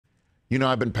You know,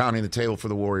 I've been pounding the table for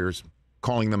the Warriors,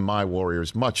 calling them my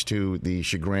Warriors, much to the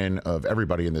chagrin of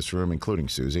everybody in this room, including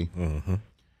Susie.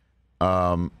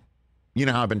 Mm-hmm. You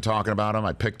know how I've been talking about them.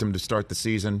 I picked them to start the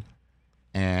season.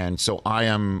 And so I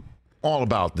am all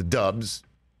about the Dubs,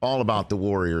 all about the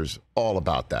Warriors, all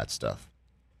about that stuff.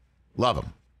 Love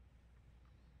them.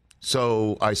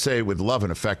 So I say with love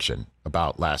and affection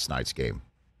about last night's game,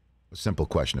 a simple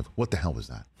question of what the hell was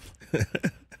that?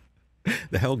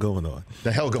 The hell going on?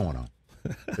 The hell going on?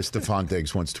 As Stephon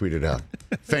Diggs once tweeted out,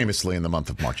 famously in the month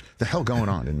of March. The hell going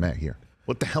on in May here?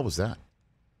 What the hell was that?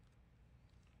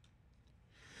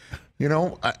 You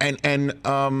know,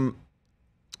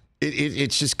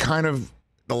 it's just kind of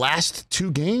the last two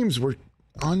games were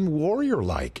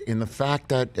un-Warrior-like in the fact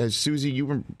that, as Susie, you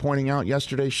were pointing out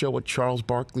yesterday's show, what Charles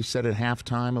Barkley said at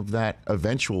halftime of that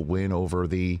eventual win over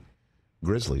the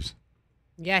Grizzlies.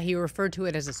 Yeah, he referred to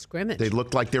it as a scrimmage. They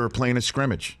looked like they were playing a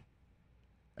scrimmage,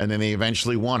 and then they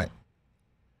eventually won it.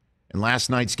 And last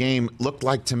night's game looked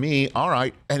like, to me, all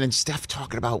right, and then Steph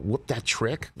talking about whoop that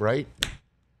trick, right?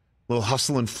 Little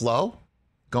hustle and flow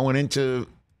going into,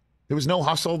 there was no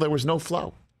hustle, there was no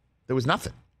flow. There was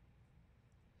nothing.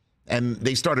 And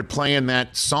they started playing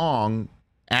that song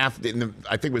after,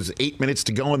 I think it was 8 minutes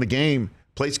to go in the game.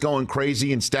 Place going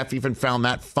crazy, and Steph even found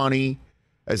that funny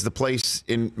as the place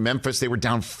in Memphis. They were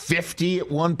down 50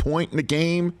 at one point in the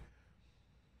game.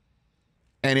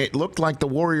 And it looked like the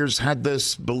Warriors had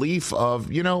this belief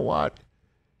of, you know what,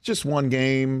 just one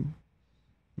game.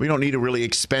 We don't need to really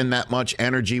expend that much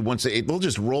energy. We'll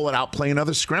just roll it out, play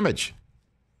another scrimmage.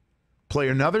 Play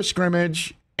another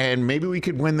scrimmage, and maybe we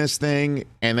could win this thing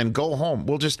and then go home.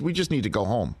 We just need to go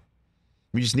home.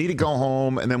 We just need to go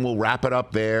home, and then we'll wrap it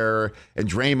up there. And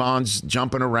Draymond's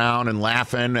jumping around and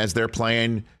laughing as they're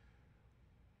playing.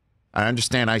 I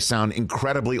understand I sound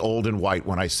incredibly old and white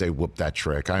when I say whoop that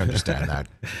trick. I understand that.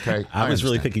 Okay, I was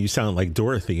really thinking you sound like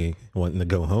Dorothy wanting to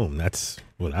go home. That's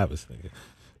what I was thinking.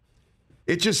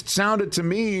 It just sounded to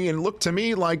me and looked to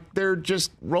me like they're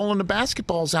just rolling the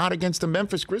basketballs out against the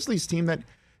Memphis Grizzlies team that,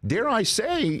 dare I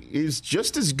say, is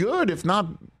just as good, if not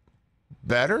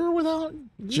better, without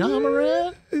Ja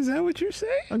Morant. Is that what you're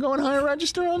saying? I'm going higher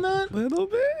register on that? A little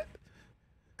bit.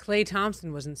 Klay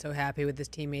Thompson wasn't so happy with his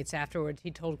teammates afterwards.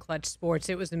 He told Clutch Sports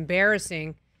it was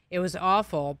embarrassing, it was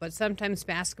awful, but sometimes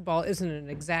basketball isn't an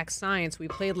exact science. We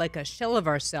played like a shell of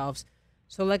ourselves.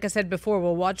 So like I said before,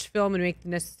 we'll watch film and make the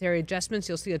necessary adjustments.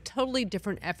 You'll see a totally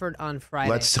different effort on Friday.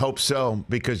 Let's hope so,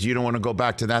 because you don't want to go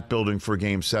back to that building for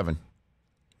Game 7.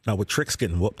 Now with tricks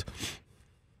getting whooped.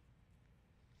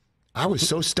 I was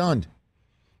so stunned.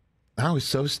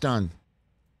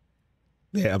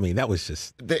 Yeah, I mean, that was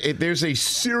just... There's a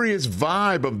serious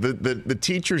vibe of the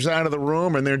teachers out of the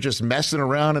room, and they're just messing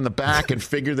around in the back and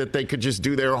figure that they could just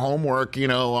do their homework,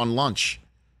 on lunch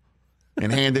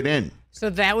and hand it in. So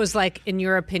that was like, in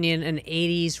your opinion, an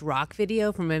 80s rock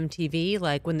video from MTV,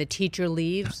 like when the teacher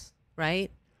leaves, right?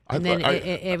 And then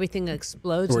everything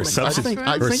explodes. Or a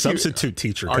substitute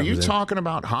teacher. Are you talking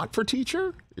about Hot for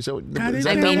Teacher?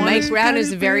 Mike Brown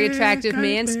is a very attractive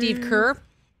man. Steve Kerr,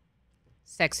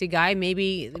 sexy guy.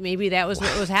 Maybe that was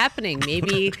what was happening.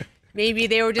 Maybe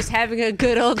they were just having a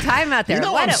good old time out there.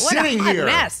 I'm sitting here.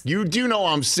 Mess. You do know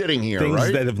I'm sitting here, Things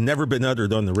right? that have never been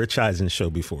uttered on the Rich Eisen Show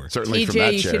before. Certainly from TJ,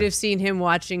 that you chair. should have seen him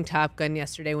watching Top Gun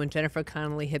yesterday when Jennifer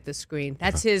Connelly hit the screen.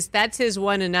 That's his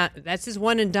one and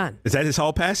done. Is that his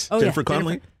hall pass? Oh, Jennifer yeah,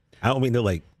 Connelly? I don't mean to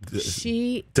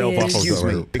delve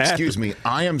off Excuse me.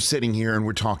 I am sitting here and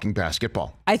we're talking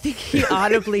basketball. I think he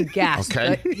audibly gasped.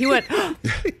 Okay. He went.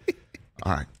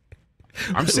 All right.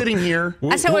 I'm sitting here.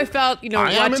 That's how I felt,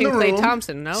 watching Klay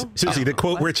Thompson, no? Susie, to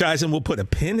quote Rich Eisen, we'll put a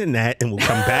pin in that and we'll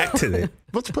come back to it.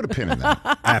 Let's put a pin in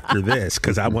that. After this,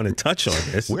 because I want to touch on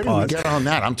this. Where did we get on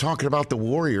that? I'm talking about the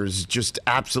Warriors just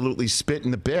absolutely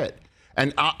spitting the bit.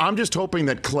 And I'm just hoping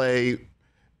that Klay,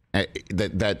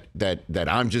 that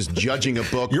I'm just judging a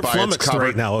book You're by its cover.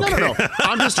 right now, okay? No.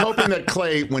 I'm just hoping that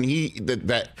Klay, when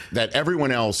that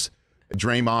everyone else,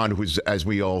 Draymond, who's, as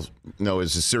we all know,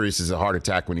 is as serious as a heart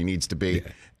attack when he needs to be,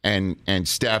 and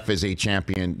Steph is a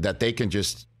champion, that they can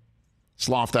just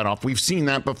slough that off. We've seen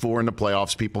that before in the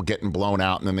playoffs, people getting blown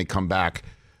out, and then they come back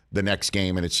the next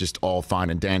game, and it's just all fine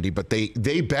and dandy. But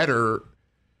they better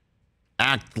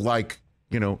act like,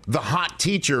 the hot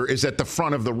teacher is at the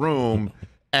front of the room,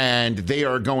 and they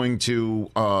are going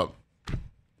to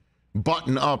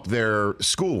button up their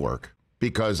schoolwork.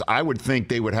 Because I would think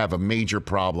they would have a major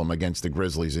problem against the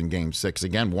Grizzlies in Game 6.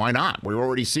 Again, why not? We're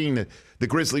already seeing that the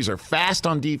Grizzlies are fast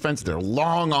on defense. They're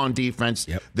long on defense.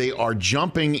 Yep. They are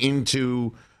jumping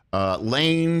into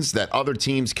lanes that other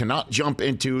teams cannot jump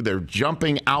into. They're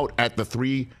jumping out at the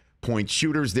 3 point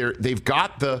shooters. They've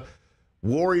got the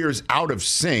Warriors out of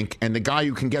sync, and the guy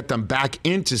who can get them back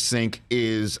into sync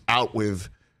is out with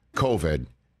COVID.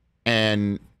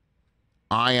 And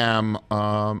I'm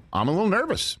a little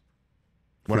nervous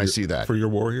when I see that. For your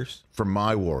Warriors? For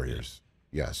my Warriors,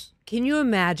 yes. Can you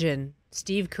imagine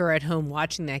Steve Kerr at home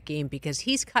watching that game? Because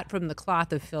he's cut from the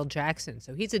cloth of Phil Jackson,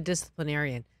 so he's a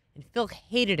disciplinarian. And Phil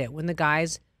hated it when the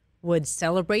guys would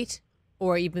celebrate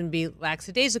or even be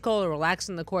lackadaisical or relax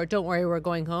in the court. Don't worry, we're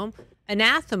going home.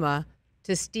 Anathema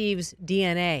to Steve's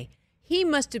DNA. He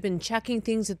must have been chucking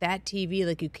things at that TV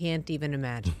like you can't even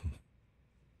imagine.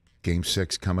 Game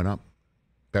 6 coming up.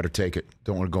 Better take it.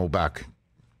 Don't want to go back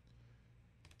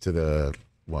to the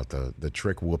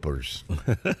trick whoopers.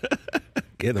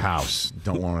 Get 'em. House.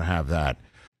 Don't want to have that.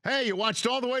 Hey, you watched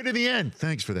all the way to the end.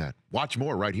 Thanks for that. Watch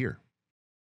more right here.